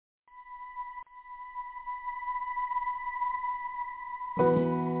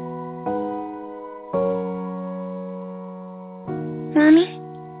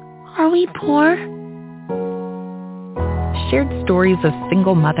we poor? Shared stories of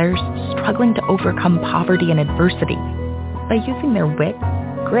single mothers struggling to overcome poverty and adversity by using their wit,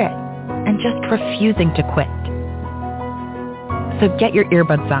 grit, and just refusing to quit. So get your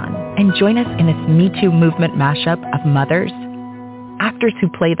earbuds on and join us in this Me Too movement mashup of mothers, actors who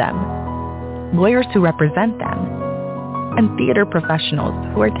play them, lawyers who represent them, and theater professionals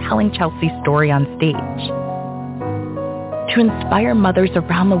who are telling Chelsea's story on stage. To inspire mothers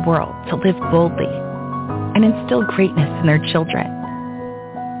around the world to live boldly and instill greatness in their children.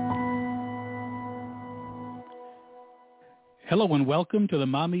 Hello and welcome to the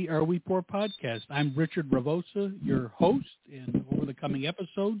Mommy Are We Poor podcast. I'm Richard Ravosa, your host, and over the coming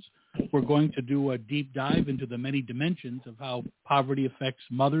episodes, we're going to do a deep dive into the many dimensions of how poverty affects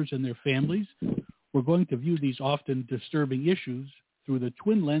mothers and their families. We're going to view these often disturbing issues through the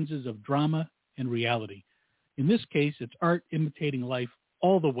twin lenses of drama and reality. In this case, it's art imitating life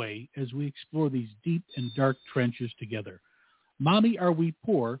all the way as we explore these deep and dark trenches together. Mommy Are We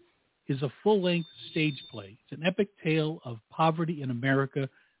Poor is a full-length stage play. It's an epic tale of poverty in America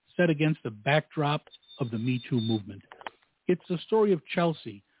set against the backdrop of the Me Too movement. It's the story of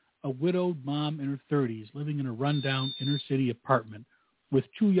Chelsea, a widowed mom in her 30s living in a rundown inner-city apartment with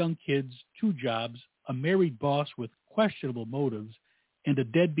 2 young kids, 2 jobs, a married boss with questionable motives, and a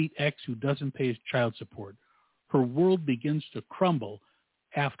deadbeat ex who doesn't pay his child support. Her world begins to crumble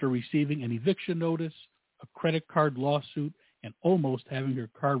after receiving an eviction notice, a credit card lawsuit, and almost having her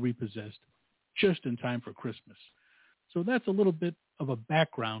car repossessed just in time for Christmas. So that's a little bit of a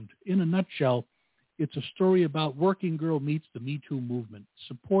background. In a nutshell, it's a story about working girl meets the Me Too movement,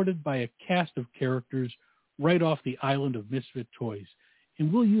 supported by a cast of characters right off the island of misfit toys.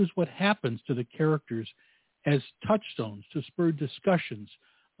 And we'll use what happens to the characters as touchstones to spur discussions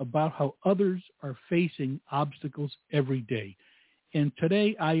about how others are facing obstacles every day. And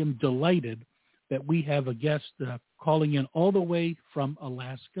today I am delighted that we have a guest calling in all the way from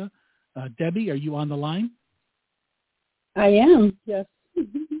Alaska. Debbie, are you on the line? I am, yes.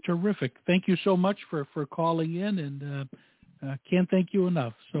 Terrific. Thank you so much for calling in, and can't thank you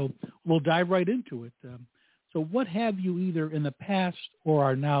enough. So we'll dive right into it. So what have you either in the past or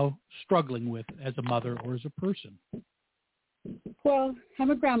are now struggling with as a mother or as a person? Well,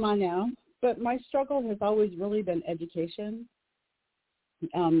 I'm a grandma now, but my struggle has always really been education.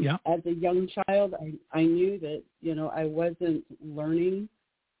 As a young child, I knew that, I wasn't learning,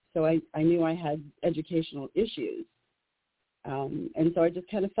 so I knew I had educational issues. And so I just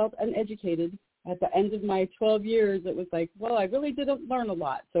kind of felt uneducated. At the end of my 12 years, it was like, well, I really didn't learn a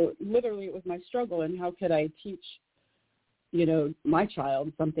lot. So literally it was my struggle, and how could I teach, my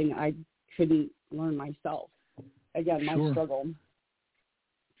child something I couldn't learn myself? Again, my struggle.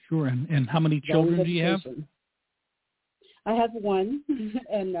 Sure. And how many children do you have? I have 1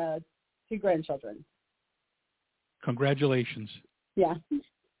 and 2 grandchildren. Congratulations. Yeah.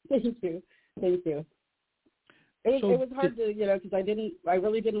 Thank you. It was hard to, because I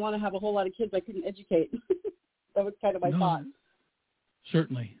really didn't want to have a whole lot of kids I couldn't educate. That was kind of my thought.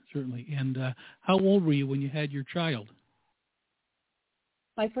 Certainly. And how old were you when you had your child?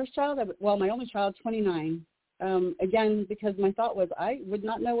 My first child, my only child, 29. Again, because my thought was I would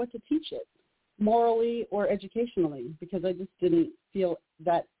not know what to teach it, morally or educationally, because I just didn't feel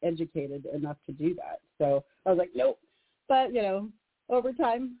that educated enough to do that. So I was like, nope. But, over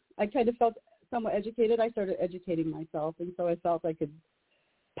time, I kind of felt somewhat educated. I started educating myself, and so I felt I could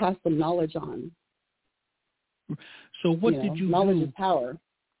pass some knowledge on. So what did you do? Knowledge is power.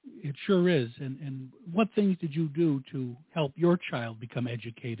 It sure is. And what things did you do to help your child become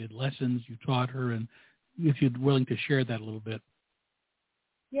educated, lessons you taught her, and if you're willing to share that a little bit?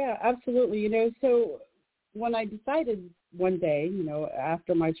 Yeah, absolutely. So when I decided one day,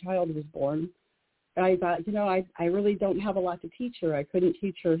 after my child was born, I thought, I really don't have a lot to teach her. I couldn't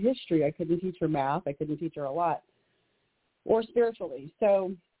teach her history. I couldn't teach her math. I couldn't teach her a lot, or spiritually.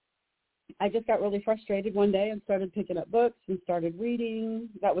 So I just got really frustrated one day and started picking up books and started reading.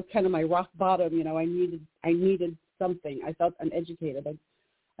 That was kind of my rock bottom. I needed something. I felt uneducated.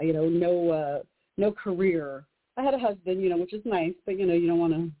 No career. I had a husband, which is nice, but, you don't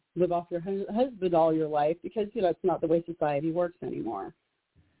want to live off your husband all your life because, it's not the way society works anymore.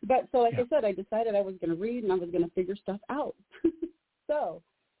 But so, like I said, I decided I was going to read and I was going to figure stuff out. So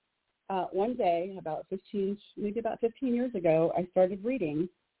one day, about 15 years ago, I started reading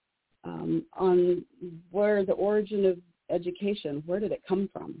on where the origin of education, where did it come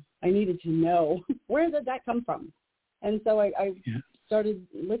from? I needed to know, where did that come from? And so I started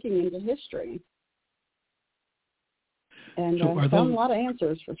looking into history. And I found a lot of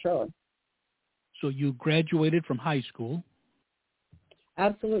answers for sure. So you graduated from high school?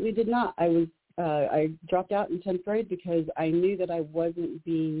 Absolutely did not. I dropped out in 10th grade because I knew that I wasn't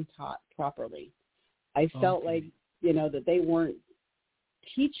being taught properly. I felt like, that they weren't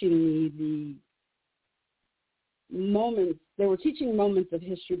teaching me the moments. They were teaching moments of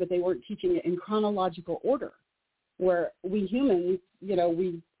history, but they weren't teaching it in chronological order, where we humans,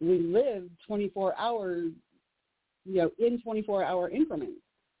 we live 24 hours, in 24-hour increments.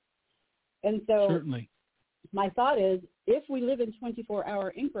 And so certainly, my thought is, if we live in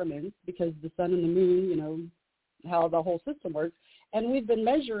 24-hour increments, because the sun and the moon, how the whole system works, and we've been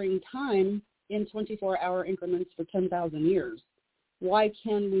measuring time in 24-hour increments for 10,000 years, why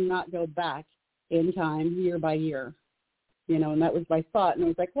can we not go back in time year by year? And that was my thought. And I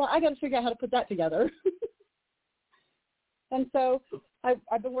was like, well, I got to figure out how to put that together. And so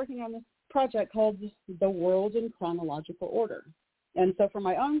I've been working on this project called The World in Chronological Order. And so for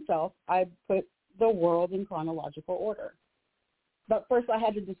my own self, I put the world in chronological order. But first I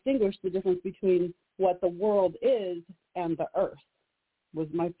had to distinguish the difference between what the world is and the earth was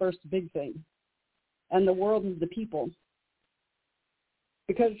my first big thing. And the world is the people.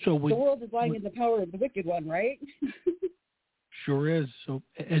 Because the world is lying in the power of the wicked one, right? Sure is. So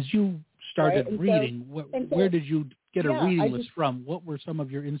as you started reading, where did you get a reading list from? What were some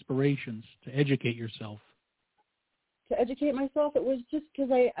of your inspirations to educate yourself? To educate myself, it was just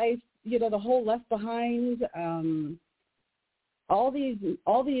because I the whole Left Behind, all these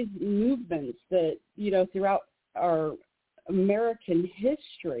movements that, throughout our American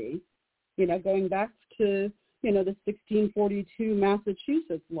history, going back to, the 1642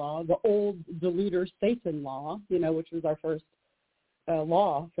 Massachusetts law, the old Deluder Satan law, which was our first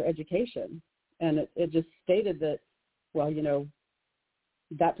law for education. And it just stated that, well,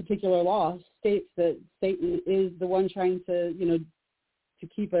 that particular law states that Satan is the one trying to, to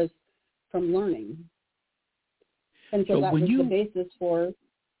keep us from learning. And so that was the basis for,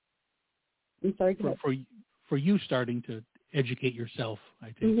 I'm sorry, for you starting to educate yourself, I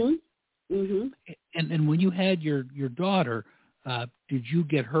think. Mm-hmm. Mm-hmm. And when you had your daughter, did you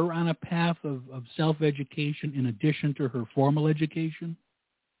get her on a path of self-education in addition to her formal education?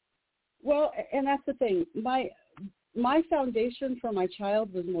 Well, and that's the thing. My foundation for my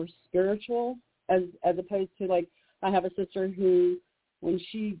child was more spiritual as opposed to, like, I have a sister who, when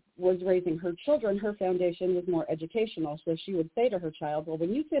she was raising her children, her foundation was more educational. So she would say to her child, well,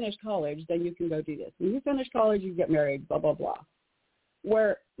 when you finish college, then you can go do this. When you finish college, you get married, blah, blah, blah.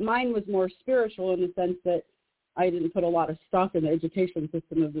 Where mine was more spiritual in the sense that I didn't put a lot of stock in the education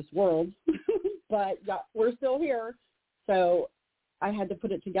system of this world, but we're still here. So I had to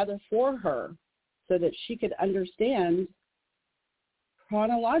put it together for her so that she could understand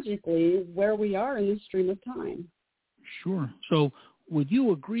chronologically where we are in the stream of time. Sure. So would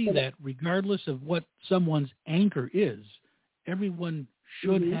you agree that regardless of what someone's anchor is, everyone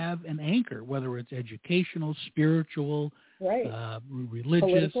should have an anchor, whether it's educational, spiritual,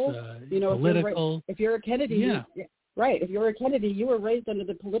 religious, political? If you're a Kennedy, right. If you're a Kennedy, you were raised under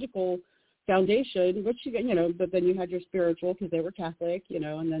the political foundation, which but then you had your spiritual because they were Catholic,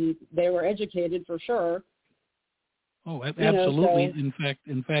 and then they were educated for sure. Oh, absolutely.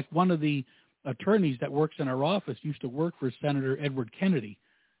 In fact, one of the attorneys that works in our office used to work for Senator Edward Kennedy.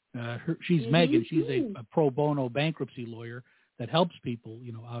 She's Megan. She's a pro bono bankruptcy lawyer that helps people,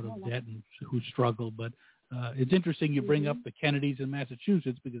 out of debt and who struggle. But it's interesting you bring up the Kennedys in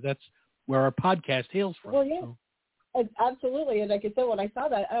Massachusetts because that's where our podcast hails from. Well, yeah. So. Absolutely. And like I said, when I saw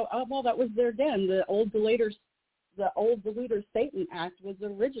that, well, that was there again. The old Deluder Satan Act was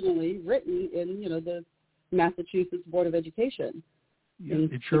originally written in, the Massachusetts Board of Education. Yeah,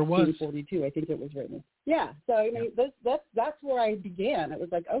 it sure was. 1642, I think it was written. Yeah, so I mean, that's where I began. It was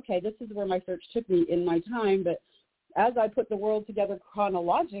like, okay, this is where my search took me in my time. But as I put the world together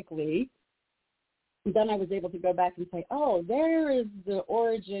chronologically, then I was able to go back and say, oh, there is the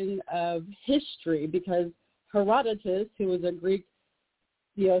origin of history, because Herodotus, who was a Greek,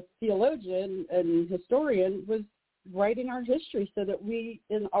 theologian and historian, was writing our history so that we,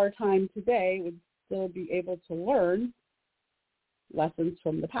 in our time today, would still be able to learn lessons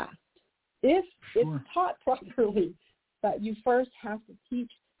from the past. If it's taught properly, but you first have to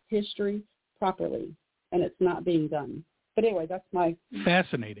teach history properly, and it's not being done. But anyway, that's my...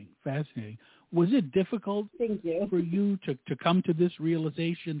 Fascinating. Was it difficult Thank you. for you to come to this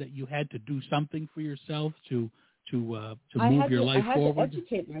realization that you had to do something for yourself to move your life forward? I had to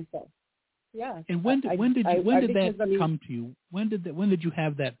educate myself. Yeah. And when did that come to you? When did you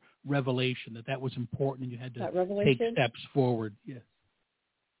have that revelation that was important and you had to take steps forward? Yes.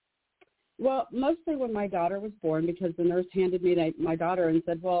 Well, mostly when my daughter was born, because the nurse handed me my daughter and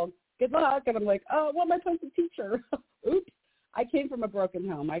said, well, good luck. And I'm like, oh, what am I supposed to teach her? Oops. I came from a broken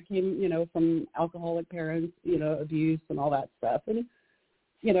home. I came, from alcoholic parents, abuse and all that stuff. And,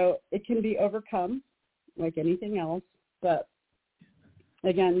 it can be overcome like anything else. But,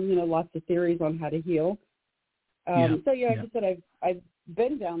 again, lots of theories on how to heal. Like I said, I've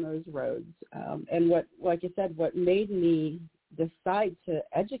been down those roads. And like I said, what made me decide to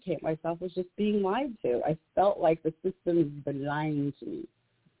educate myself was just being lied to. I felt like the system has been lying to me,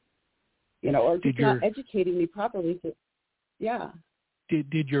 or just not educating me properly.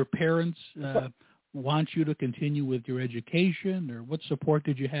 Did your parents want you to continue with your education, or what support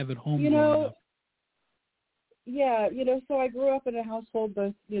did you have at home growing up? Yeah, so I grew up in a household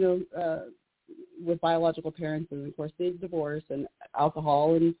both, with biological parents, and of course they divorced and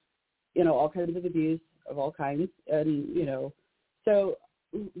alcohol and, all kinds of abuse of all kinds. And, so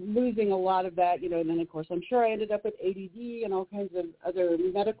losing a lot of that, and then of course I'm sure I ended up with ADD and all kinds of other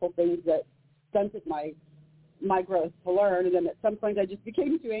medical things that stunted my growth to learn. And then at some point I just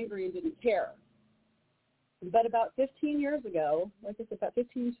became too angry and didn't care. But about 15 years ago, like I said, about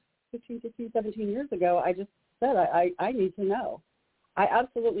 15, 17 years ago, I just said, I need to know. I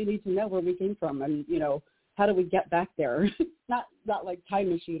absolutely need to know where we came from and, how do we get back there? not like time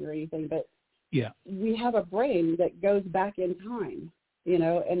machine or anything, but we have a brain that goes back in time,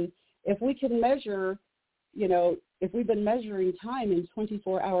 and if we can measure, if we've been measuring time in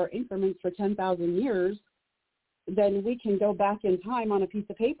 24-hour increments for 10,000 years, then we can go back in time on a piece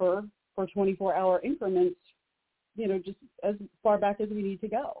of paper for 24-hour increments, just as far back as we need to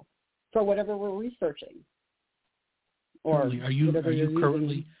go for whatever we're researching. Or are you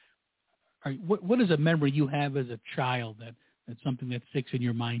currently? What is a memory you have as a child that's something that sticks in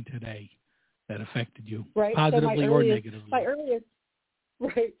your mind today that affected you, positively or negatively? My earliest,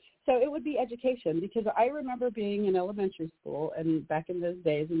 right. So it would be education, because I remember being in elementary school, and back in those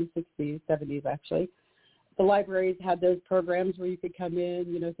days, in the 60s, 70s actually, the libraries had those programs where you could come in,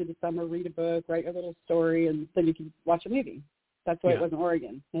 through the summer, read a book, write a little story, and then you could watch a movie. That's why it was in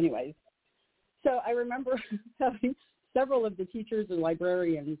Oregon. Anyways. So I remember having several of the teachers and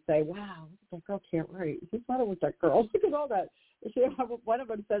librarians say, wow, that girl can't write. What's the matter with that girl? Look at all that. One of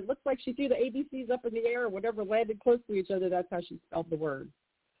them said, looks like she threw the ABCs up in the air or whatever, landed close to each other. That's how she spelled the word.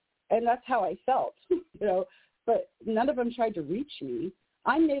 And that's how I felt, but none of them tried to reach me.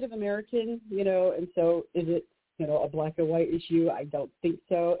 I'm Native American, and so is it, a black and white issue? I don't think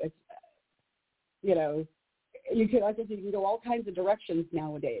so. It's, you can go all kinds of directions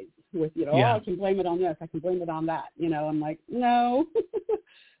nowadays with, I can blame it on this, I can blame it on that. I'm like, no,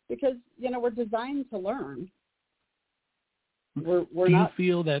 because, we're designed to learn. We're Do not, you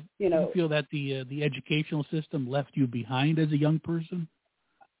feel that the educational system left you behind as a young person?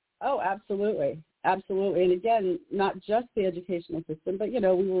 Oh, absolutely. Absolutely. And again, not just the educational system, but, we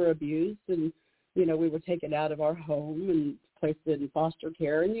were abused and, we were taken out of our home and placed in foster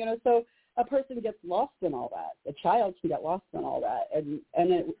care. And, so a person gets lost in all that. A child can get lost in all that. And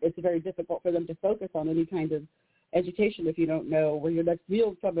it's very difficult for them to focus on any kind of education if you don't know where your next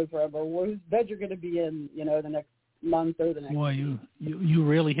meal's coming from or whose bed you're going to be in, the next month or the next week. You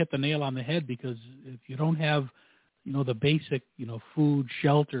really hit the nail on the head, because if you don't have, the basic, food,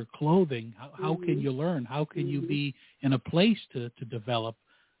 shelter, clothing, how can you learn? How can you be in a place to develop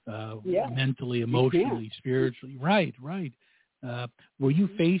mentally, emotionally, spiritually? Right. Were you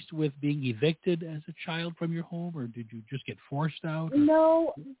faced with being evicted as a child from your home, or did you just get forced out?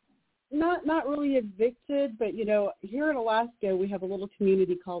 No, not really evicted, but, here in Alaska, we have a little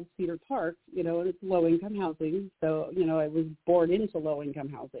community called Cedar Park, and it's low-income housing. So, I was born into low-income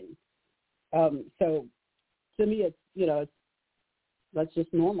housing. So to me, that's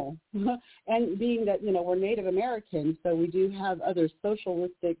just normal. And being that, we're Native Americans, so we do have other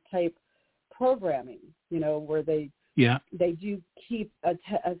socialistic type programming, where they do keep a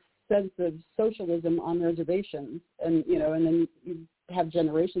sense of socialism on reservations. And, and then you have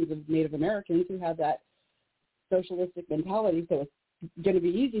generations of Native Americans who have that socialistic mentality. So it's going to be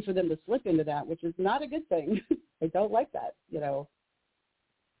easy for them to slip into that, which is not a good thing. I don't like that,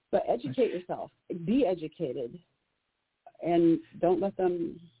 But educate yourself, be educated, and don't let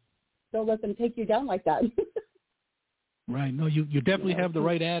them take you down like that. Right. No, you definitely have the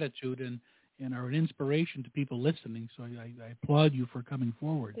right attitude and are an inspiration to people listening. So I applaud you for coming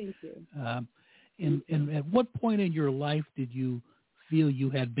forward. Thank you. And at what point in your life did you feel you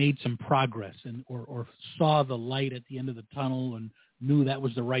had made some progress or saw the light at the end of the tunnel and knew that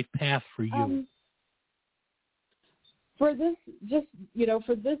was the right path for you? For this,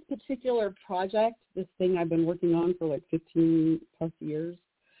 for this particular project, this thing I've been working on for like 15 plus years,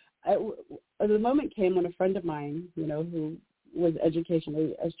 the moment came when a friend of mine, who was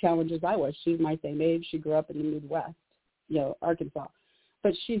educationally as challenged as I was, she's my same age, she grew up in the Midwest, Arkansas.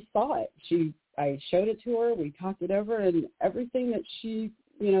 But she saw it. I showed it to her. We talked it over, and everything that she,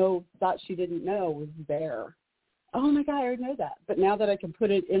 thought she didn't know was there. Oh my God, I already know that. But now that I can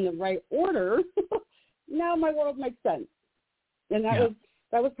put it in the right order, now my world makes sense. And that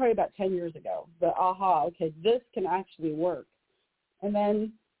was probably about 10 years ago. The okay, this can actually work. And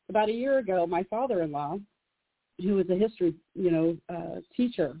then about a year ago, my father-in-law, who was a history,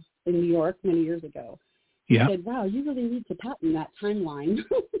 teacher in New York many years ago, said, wow, you really need to patent that timeline.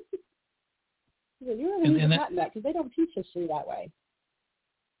 He said, you really need to patent that because they don't teach history that way.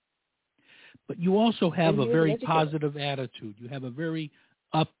 But you also have a very positive attitude. You have a very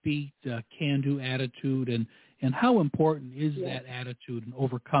upbeat, can-do attitude. And how important is that attitude in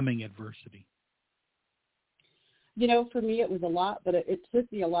overcoming adversity? For me, it was a lot, but it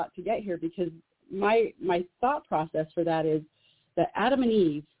took me a lot to get here because my thought process for that is that Adam and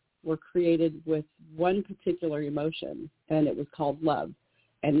Eve were created with one particular emotion, and it was called love.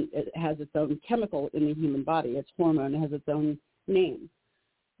 And it has its own chemical in the human body. Its hormone. It has its own name.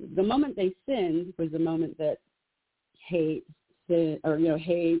 The moment they sinned was the moment that hate, fear,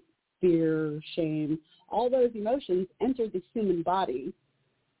 shame, all those emotions entered the human body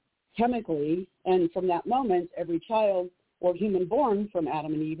chemically, and from that moment, every child or human born from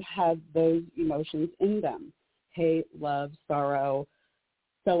Adam and Eve had those emotions in them: hate, love, sorrow,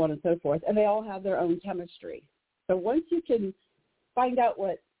 so on and so forth, and they all have their own chemistry. So once you can find out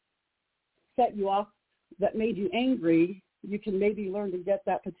what set you off that made you angry, you can maybe learn to get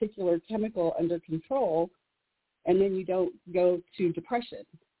that particular chemical under control, and then you don't go to depression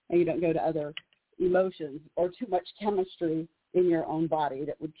and you don't go to other emotions or too much chemistry in your own body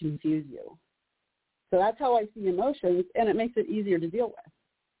that would confuse you. So that's how I see emotions, and it makes it easier to deal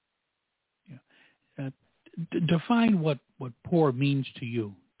with. Yeah. Define what poor means to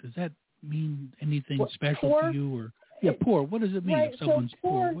you. Does that mean anything special poor, to you? Or poor. What does it mean if someone's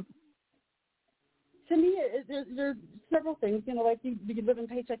poor? To me, there's several things. Like you live in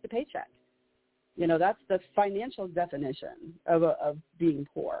paycheck to paycheck. That's the financial definition of being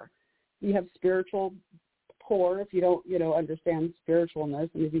poor. You have spiritual poor if you don't, understand spiritualness,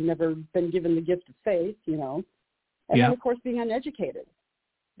 and if you've never been given the gift of faith, And then, of course, being uneducated,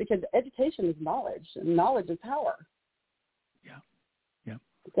 because education is knowledge, and knowledge is power. Yeah.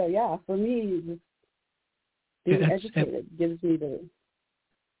 So, for me, being educated gives me the...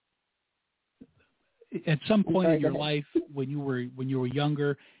 At some point in your life, when you were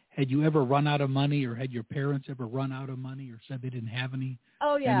younger, had you ever run out of money, or had your parents ever run out of money, or said they didn't have any?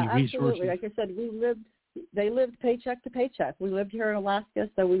 Oh yeah, any absolutely. Like I said, they lived paycheck to paycheck. We lived here in Alaska,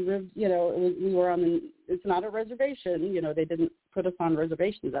 so we lived. We were on. It's not a reservation. They didn't put us on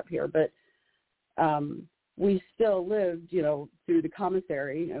reservations up here, but we still lived. Through the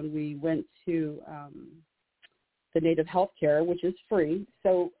commissary, and we went to the Native Health Care, which is free.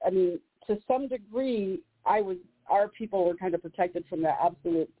 So to some degree, our people were kind of protected from the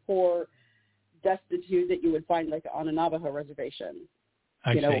absolute poor, destitute that you would find like on a Navajo reservation.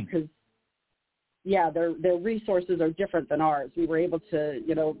 I see. Because their resources are different than ours. We were able to,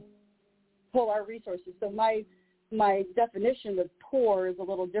 pull our resources. So my definition of poor is a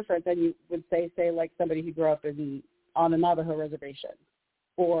little different than you would say like somebody who grew up on a Navajo reservation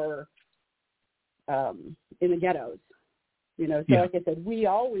or in the ghettos. Like I said, we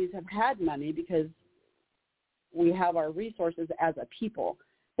always have had money because we have our resources as a people.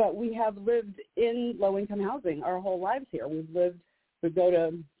 But we have lived in low-income housing our whole lives here. We go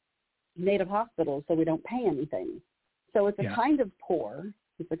to Native hospitals, so we don't pay anything. So it's a kind of poor.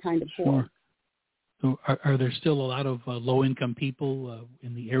 It's a kind of poor. So are there still a lot of low-income people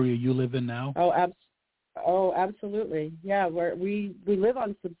in the area you live in now? Oh, absolutely. Yeah, we live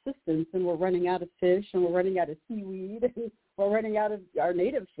on subsistence, and we're running out of fish, and we're running out of seaweed, and we're running out of our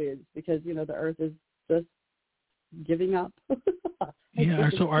native foods because, the earth is just giving up.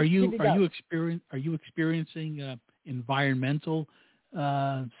 So are you experiencing environmental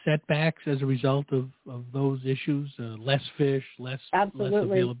setbacks as a result of those issues? Less fish, less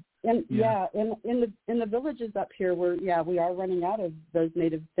available. In the villages up here, we are running out of those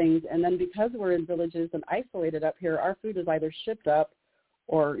native things, and then because we're in villages and isolated up here, our food is either shipped up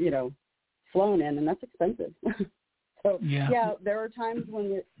or flown in, and that's expensive. So there are times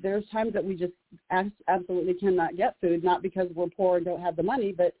that we just absolutely cannot get food, not because we're poor and don't have the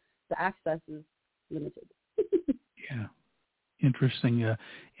money, but the access is limited. Yeah, interesting.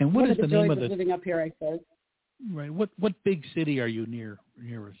 And what is the name of the living up here? I said. Right. What big city are you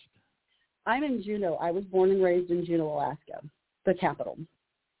nearest? I'm in Juneau. I was born and raised in Juneau, Alaska, the capital.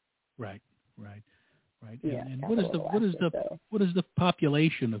 Right. Yeah, and what is the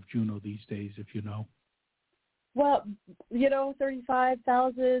population of Juneau these days, if you know? Well,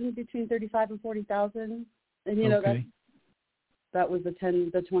 35,000, between 35 and 40,000. And, that was the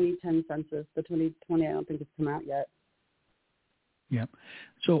 2010 census. The 2020, I don't think it's come out yet. Yeah.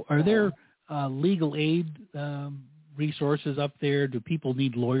 So are there legal aid resources up there? Do people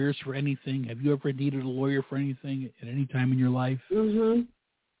need lawyers for anything? Have you ever needed a lawyer for anything at any time in your life? Mm-hmm.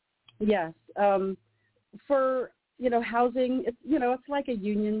 Yes. For, housing, it's like a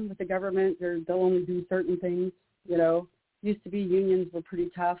union with the government. They'll only do certain things, Used to be unions were pretty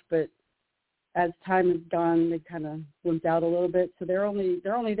tough, but as time has gone, they kind of wimped out a little bit. So they're only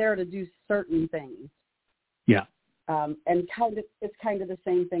there to do certain things. Yeah. And it's kind of the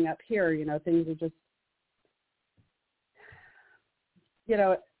same thing up here. Things are just,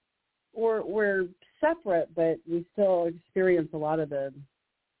 we're separate, but we still experience a lot of the.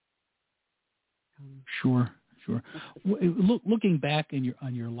 Sure. Looking back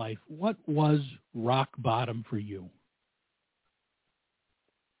on your life, what was rock bottom for you?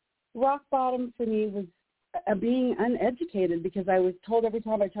 Rock bottom for me was being uneducated, because I was told every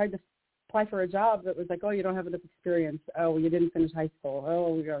time I tried to apply for a job that was like, oh, you don't have enough experience. Oh, you didn't finish high school.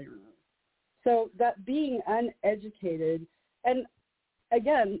 Oh, so that being uneducated, and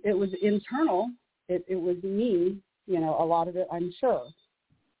again, it was internal. It was me, a lot of it, I'm sure.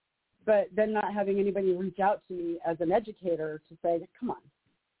 But then not having anybody reach out to me as an educator to say, come on,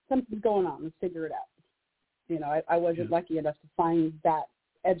 something's going on. Let's figure it out. I wasn't lucky enough to find that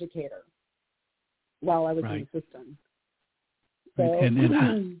educator while I was in the system. So,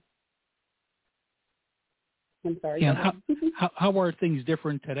 I'm sorry. And how are things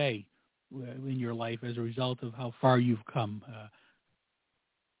different today in your life as a result of how far you've come?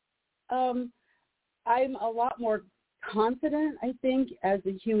 I'm a lot more confident, I think, as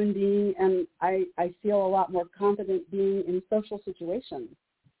a human being, and I feel a lot more confident being in social situations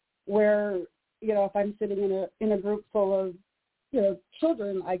where, if I'm sitting in a group full of,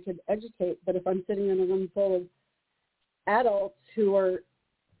 children, I could educate, but if I'm sitting in a room full of adults who are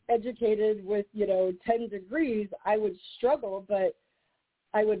educated with, 10 degrees, I would struggle, but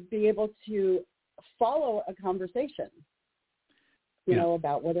I would be able to follow a conversation,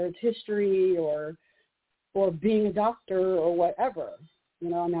 about whether it's history or being a doctor or whatever,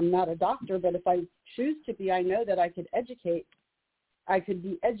 and I'm not a doctor, but if I choose to be, I know that I could educate. I could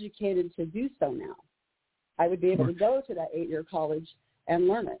be educated to do so now. I would be able to go to that 8-year college and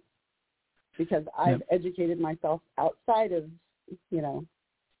learn it because I've educated myself outside of,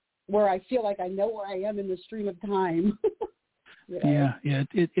 where I feel like I know where I am in the stream of time. Yeah.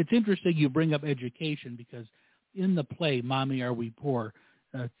 It's interesting you bring up education because in the play, Mommy, Are We Poor?,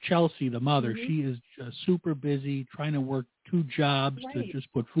 Chelsea, the mother, she is super busy trying to work 2 jobs to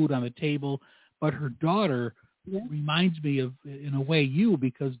just put food on the table. But her daughter reminds me of, in a way, you,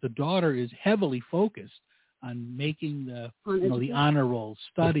 because the daughter is heavily focused on making the honor roll,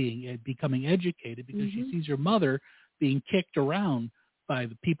 studying, and becoming educated because she sees her mother being kicked around by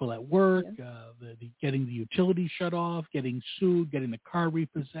the people at work, getting the utilities shut off, getting sued, getting the car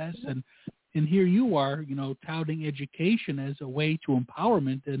repossessed, and here you are, touting education as a way to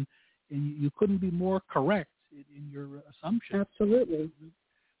empowerment, and you couldn't be more correct in your assumption. Absolutely.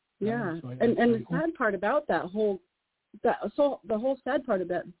 Yeah. And the sad part about the whole sad part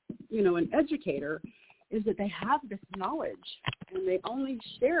about, an educator is that they have this knowledge and they only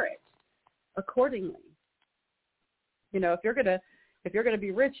share it accordingly. If you're going to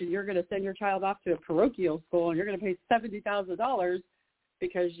be rich and you're going to send your child off to a parochial school and you're going to pay $70,000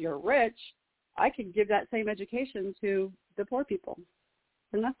 because you're rich, I could give that same education to the poor people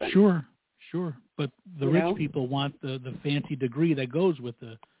for nothing. Sure. But the rich people want the fancy degree that goes with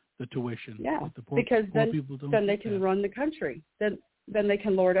the tuition. Yeah, the poor people don't then they can run the country. Then they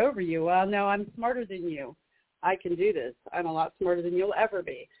can lord over you. Well, no, I'm smarter than you. I can do this. I'm a lot smarter than you'll ever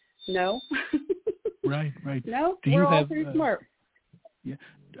be. No. Right. No, we're all pretty smart. Yeah.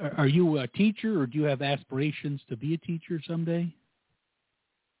 Are you a teacher, or do you have aspirations to be a teacher someday?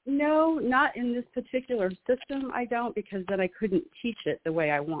 No, not in this particular system. I don't, because then I couldn't teach it the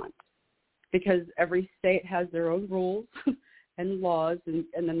way I want. Because every state has their own rules and laws, and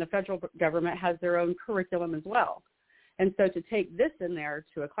then the federal government has their own curriculum as well. And so to take this in there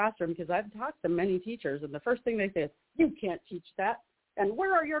to a classroom, because I've talked to many teachers, and the first thing they say is, you can't teach that, and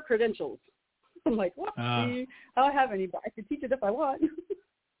where are your credentials? I'm like, well, I don't have any, but I can teach it if I want.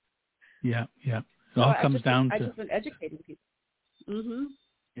 Yeah. It all comes down to... I've just been educating people. Mm-hmm.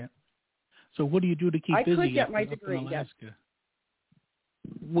 Yeah. So what do you do to keep busy I could get my up degree, in Alaska? Yes.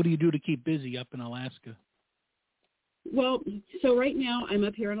 What do you do to keep busy up in Alaska? Well, so right now I'm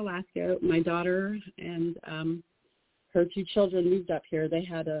up here in Alaska. My daughter and her 2 children moved up here. They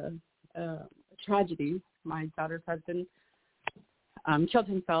had a tragedy my daughter's husband killed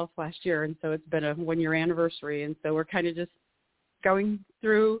himself last year, and so it's been a 1-year anniversary, and so we're kind of just going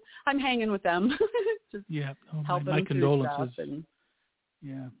through. I'm hanging with them, just helping my them condolences. Through stuff.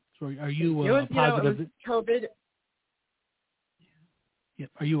 And so are you it was, positive? It was COVID. Yeah.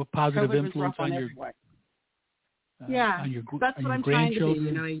 Are you a positive COVID influence on your? On your that's on what your I'm trying to be.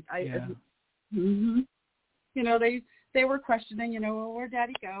 grandchildren? They were questioning, well, where'd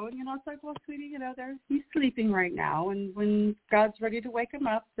Daddy go? And it's like, well, sweetie, he's sleeping right now, and when God's ready to wake him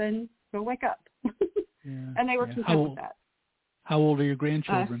up, then he'll wake up. And they were content with that. How old are your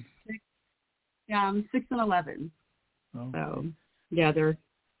grandchildren? 6 and 11. Oh. So they're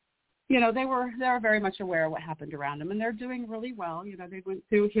very much aware of what happened around them, and they're doing really well. They went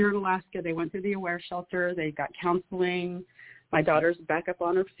through here in Alaska. They went through the Aware Shelter. They got counseling. My daughter's back up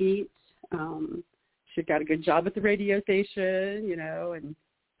on her feet. She got a good job at the radio station, and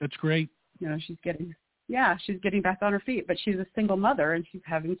that's great. She's getting back on her feet, but she's a single mother, and she's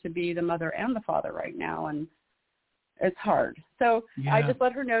having to be the mother and the father right now, and it's hard. So I just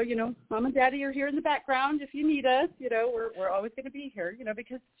let her know, Mom and Daddy are here in the background if you need us. We're always going to be here,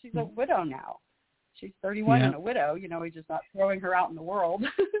 because she's a widow now. She's 31 and a widow. We're just not throwing her out in the world.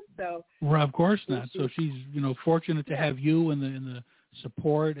 So well, of course not. So she's fortunate to have you and the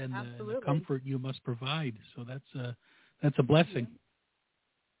support and the comfort you must provide. So that's a blessing.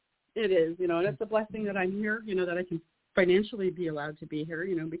 It is, and it's a blessing that I'm here. That I can financially be allowed to be here.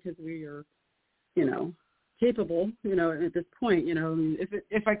 Because we are, capable. At this point,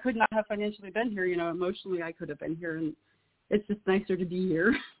 if I could not have financially been here, emotionally I could have been here, and it's just nicer to be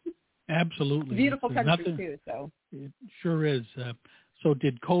here. Absolutely, beautiful country too. So it sure is. So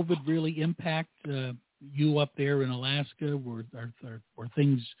did COVID really impact you up there in Alaska? Were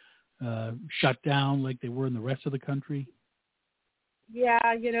things shut down like they were in the rest of the country? Yeah,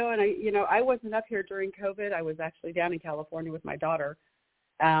 and I wasn't up here during COVID. I was actually down in California with my daughter.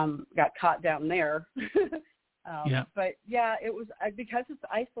 Got caught down there. But it was because it's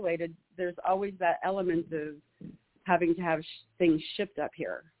isolated. There's always that element of having to have things shipped up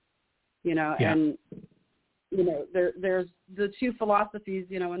here, and there's the two philosophies,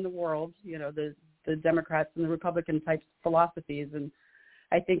 in the world, the Democrats and the Republican type philosophies, and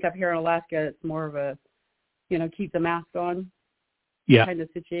I think up here in Alaska it's more of a keep the mask on kind of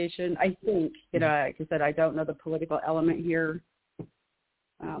situation. I think like I said, I don't know the political element here.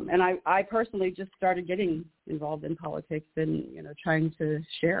 And I personally just started getting involved in politics and, trying to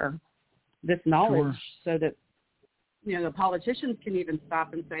share this knowledge so that, the politicians can even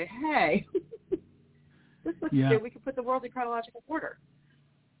stop and say, hey, this looks good. We can put the world in chronological order.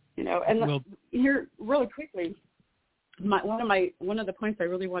 And here really quickly, one of the points I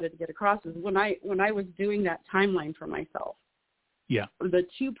really wanted to get across is when I was doing that timeline for myself, the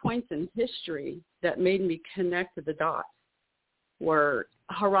 2 points in history that made me connect to the dots were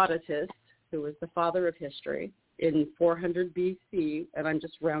Herodotus, who was the father of history, in 400 BC, and I'm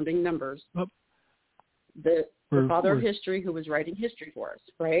just rounding numbers. The father of history who was writing history for us,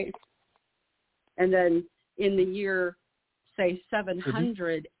 right? And then in the year, say,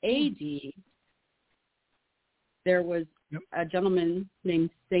 700 AD, there was a gentleman named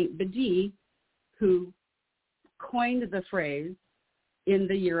Saint Bede who coined the phrase, in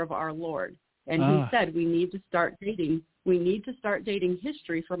the year of our Lord. And he said, we need to start dating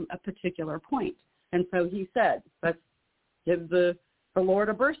history from a particular point. And so he said, let's give the Lord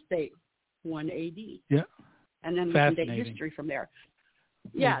a birth date, 1 AD. Yeah. And then we can date history from there.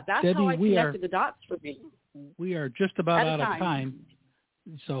 Yeah, that's Debbie, how I connected the dots for me. We are just about out of time.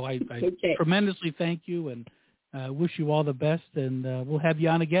 So I tremendously thank you and wish you all the best, and we'll have you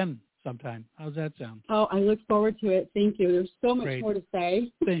on again sometime. How's that sound? Oh, I look forward to it. Thank you. There's so much more to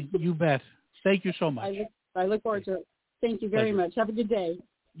say. You bet. Thank you so much. I look forward to it. Thank you very much. Have a good day.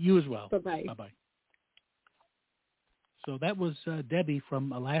 You as well. Bye-bye. Bye-bye. So that was Debbie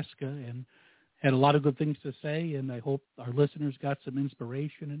from Alaska, and had a lot of good things to say, and I hope our listeners got some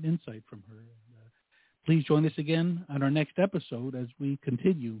inspiration and insight from her. Please join us again on our next episode as we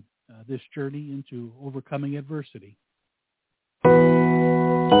continue this journey into overcoming adversity.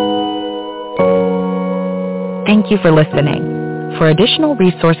 Thank you for listening. For additional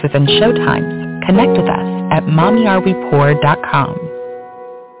resources and showtimes, connect with us at mommyarewepoor.com.